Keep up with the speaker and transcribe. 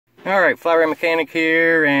Alright, Flower Mechanic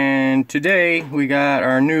here, and today we got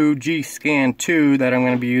our new G-Scan 2 that I'm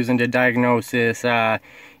going to be using to diagnose this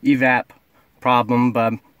EVAP problem,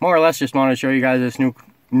 but more or less just want to show you guys this new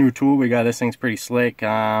tool we got. This thing's pretty slick.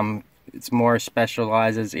 It's more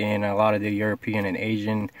specializes in a lot of the European and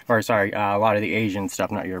Asian, or sorry, a lot of the Asian stuff,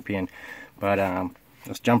 not European. But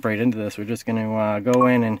let's jump right into this. We're just going to go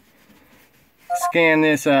in and scan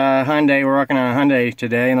this Hyundai. We're working on a Hyundai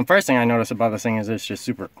today, and the first thing I notice about this thing is it's just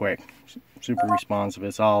super quick, super responsive.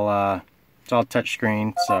 It's all touch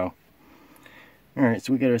screen. So all right,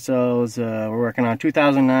 so we get ourselves we're working on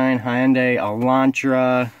 2009 Hyundai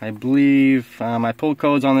Elantra. I believe I pulled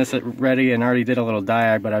codes on this ready and already did a little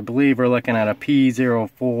diag, but I believe we're looking at a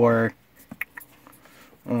P04,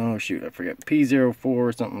 oh shoot, I forget,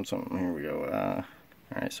 P04 something. Here we go. All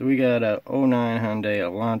right, so we got a 09 Hyundai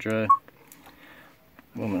Elantra.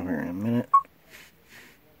 We'll move here in a minute.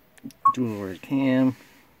 Dual word cam.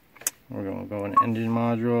 We're going to go in engine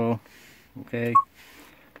module. Okay.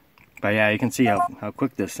 But yeah, you can see how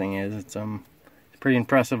quick this thing is. It's a pretty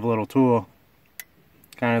impressive little tool.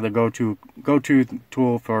 Kind of the go-to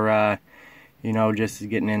tool for you know, just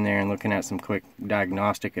getting in there and looking at some quick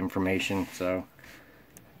diagnostic information. So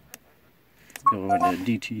let's go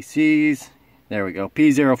into DTCs. There we go,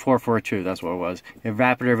 P0442, that's what it was.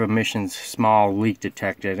 Evaporative emissions, small leak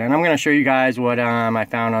detected. And I'm going to show you guys what I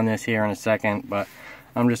found on this here in a second, but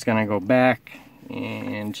I'm just going to go back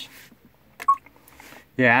and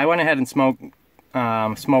yeah, I went ahead and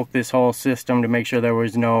smoked this whole system to make sure there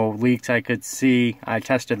was no leaks I could see. I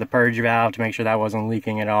tested the purge valve to make sure that wasn't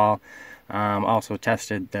leaking at all. Also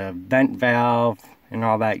tested the vent valve and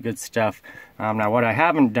all that good stuff. Now what I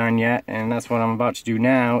haven't done yet, and that's what I'm about to do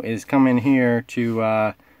now, is come in here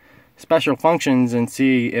to special functions and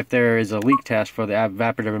see if there is a leak test for the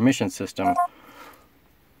evaporative emission system,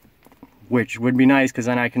 which would be nice because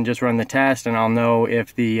then I can just run the test and I'll know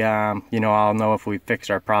if the you know, I'll know if we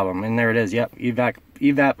fixed our problem. And there it is. Yep,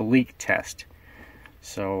 EVAP leak test.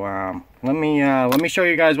 So let me show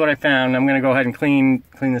you guys what I found. I'm gonna go ahead and clean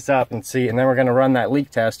this up and see, and then we're gonna run that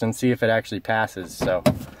leak test and see if it actually passes. So,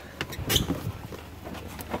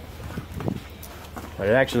 but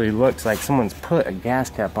it actually looks like someone's put a gas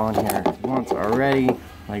cap on here once already.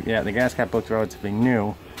 Like, yeah, the gas cap looks relatively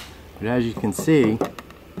new, but as you can see,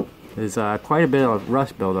 there's quite a bit of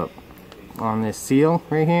rust buildup on this seal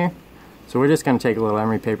right here. So we're just gonna take a little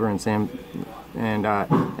emery paper and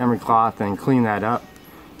emery cloth and clean that up,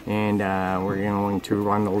 and we're going to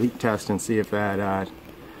run the leak test and see if that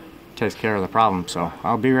takes care of the problem. So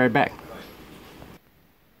I'll be right back.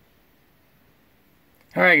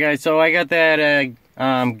 Alright guys, so I got that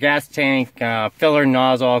gas tank filler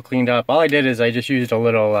nozzle all cleaned up. All I did is I just used a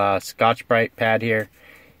little Scotch-Brite pad here,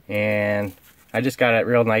 and I just got it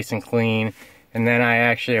real nice and clean, and then I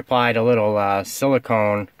actually applied a little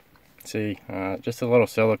silicone. See, just a little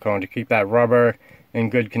silicone to keep that rubber in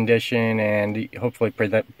good condition and hopefully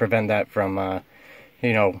prevent that from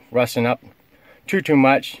you know, rusting up too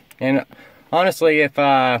much. And honestly, if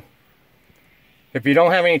you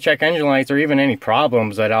don't have any check engine lights or even any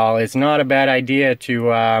problems at all, it's not a bad idea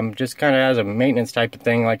to just kind of as a maintenance type of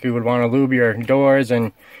thing, like you would want to lube your doors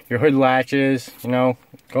and your hood latches, you know,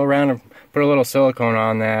 go around and put a little silicone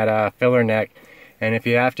on that filler neck. And if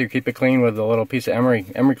you have to, keep it clean with a little piece of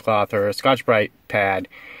emery cloth or a Scotch-Brite pad,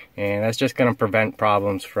 and that's just going to prevent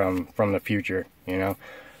problems from the future, you know.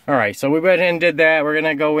 All right, so we went ahead and did that. We're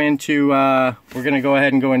gonna go into go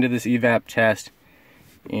ahead and go into this EVAP test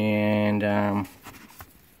and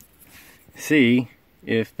see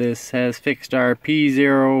if this has fixed our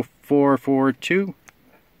P0442,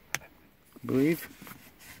 I believe.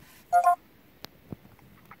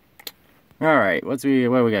 Alright, what do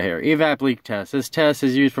we got here? EVAP leak test. This test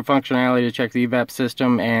is used for functionality to check the EVAP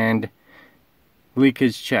system and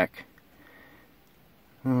leakage check.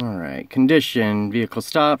 Alright, condition, vehicle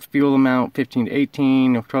stopped, fuel amount 15 to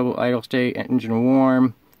 18, no trouble, idle state, engine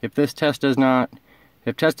warm. If test does not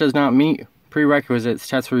meet prerequisites,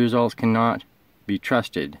 test results cannot be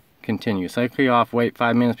trusted. Continue. Cycle off, wait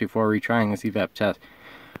 5 minutes before retrying this EVAP test.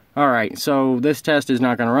 Alright, so this test is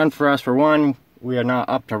not going to run for us. For one, we are not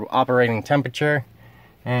up to operating temperature,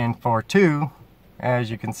 and for two, as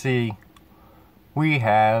you can see, we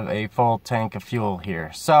have a full tank of fuel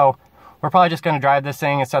here. So we're probably just going to drive this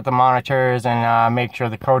thing and set the monitors and make sure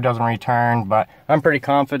the code doesn't return, but I'm pretty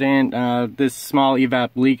confident this small EVAP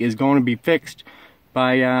leak is going to be fixed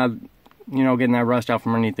by you know, getting that rust out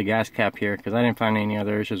from underneath the gas cap here, because I didn't find any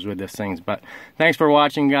other issues with this thing. But thanks for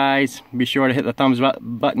watching, guys. Be sure to hit the thumbs up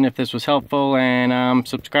button if this was helpful, and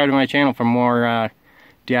subscribe to my channel for more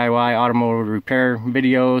DIY automotive repair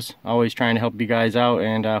videos. Always trying to help you guys out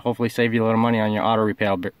and hopefully save you a little money on your auto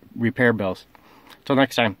repair bills. Till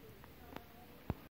next time.